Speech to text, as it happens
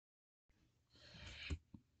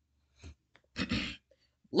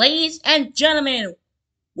Ladies and gentlemen,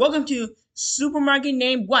 welcome to Supermarket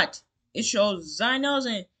Name What? It shows Zinos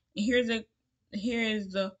and here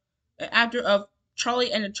is the actor of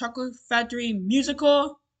Charlie and the Chocolate Factory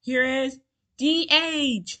musical. Here is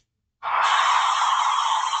DH.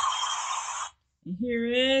 And here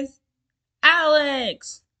is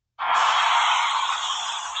Alex.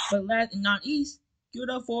 But last and not least, give it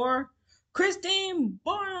up for Christine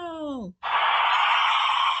Boyle.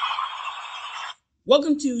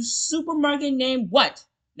 Welcome to Supermarket Name What?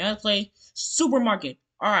 Now let's play Supermarket.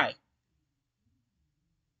 Alright.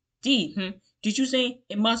 D. Did you say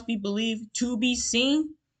it must be believed to be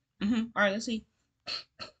seen? Alright, let's see.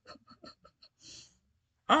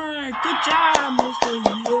 Alright, good job,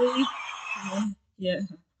 Mr. Willy. Yeah.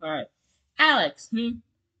 Alright. Alex,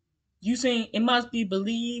 you saying it must be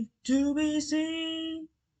believed to be seen?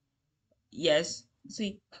 Yes. Let's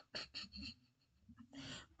see.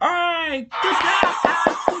 Alright, good job,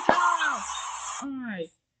 Alex, good job. Alright.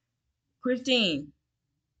 Christine,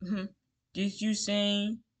 did you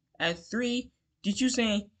say at 3, did you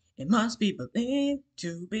say it must be believed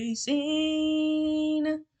to be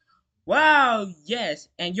seen? Wow, yes,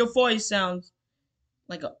 and your voice sounds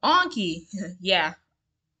like a Anki. Yeah.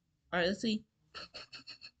 Alright, let's see.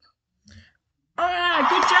 Alright,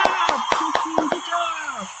 good job! Good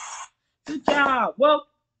job! Good job! Well,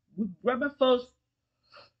 grab it, folks.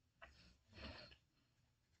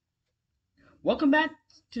 Welcome back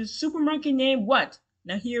to Supermarket Name What?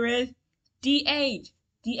 Now here is DH.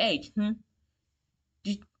 DH,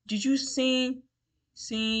 Did you see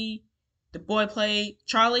the boy play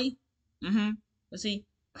Charlie? Let's see.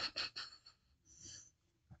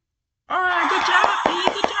 Alright, good job, D,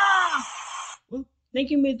 good job! Well,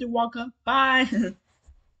 thank you, Mr. Walker. Bye.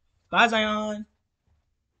 Bye, Zion.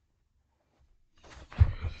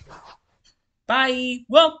 Bye.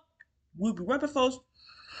 Well, we'll be right back, folks.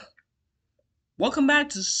 Welcome back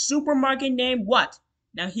to Supermarket Name What?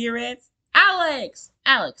 Now here is Alex.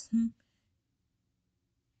 Alex,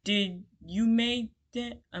 did you make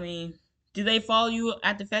that? Did they follow you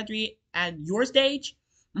at the factory at your stage?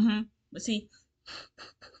 Let's see.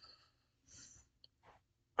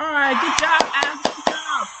 Alright, good job, Alex. Good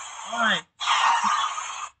job. Alright.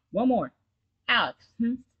 One more. Alex,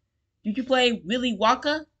 did you play Willy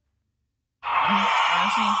Wonka?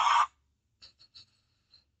 Let's see.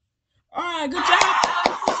 Alright, good job,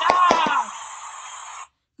 Alex. Good job.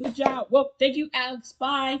 Good job. Well, thank you, Alex.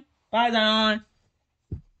 Bye. Bye, Zion.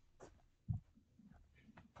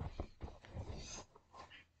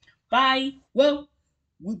 Bye. Well,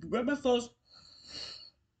 we'll be right back, folks.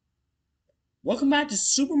 Welcome back to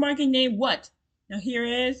Supermarket Name What? Now here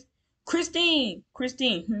is Christine.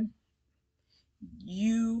 Christine,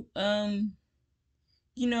 you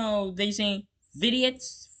they say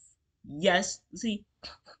idiots. Yes. Let's see.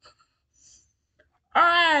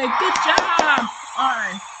 Alright, good job.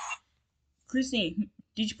 Alright. Christine,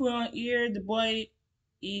 did you put on ear the boy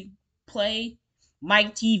play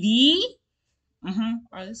Mike TV?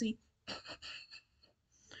 Alright, let's see.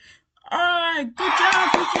 Alright, good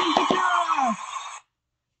job, Christine, good job.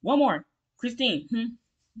 One more. Christine,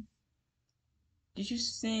 did you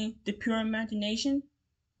sing The Pure Imagination?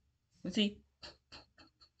 Let's see.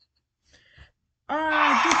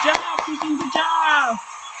 Alright, good job, Christine, good job.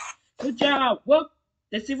 Good job. Well,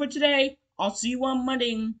 that's it for today. I'll see you on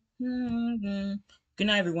Monday. Good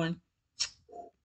night, everyone.